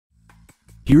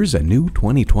Here's a new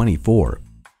 2024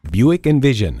 Buick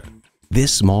Envision.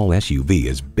 This small SUV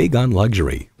is big on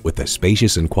luxury. With a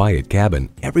spacious and quiet cabin,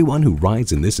 everyone who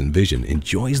rides in this Envision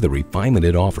enjoys the refinement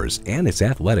it offers and its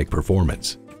athletic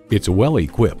performance. It's well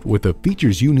equipped with the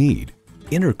features you need: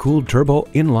 intercooled turbo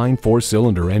inline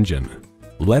 4-cylinder engine,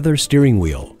 leather steering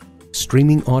wheel,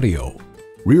 streaming audio,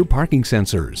 rear parking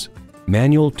sensors,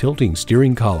 manual tilting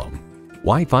steering column,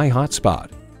 Wi-Fi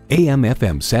hotspot,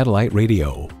 AM/FM satellite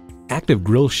radio, active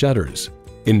grille shutters,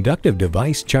 inductive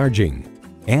device charging,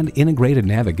 and integrated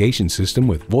navigation system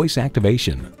with voice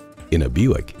activation. In a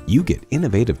Buick, you get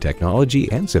innovative technology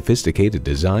and sophisticated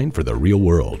design for the real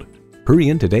world. Hurry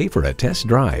in today for a test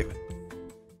drive.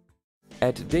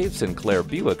 At Dave Sinclair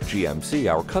Buick GMC,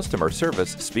 our customer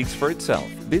service speaks for itself.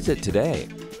 Visit today.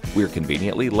 We're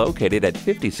conveniently located at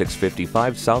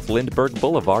 5655 South Lindbergh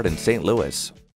Boulevard in St. Louis.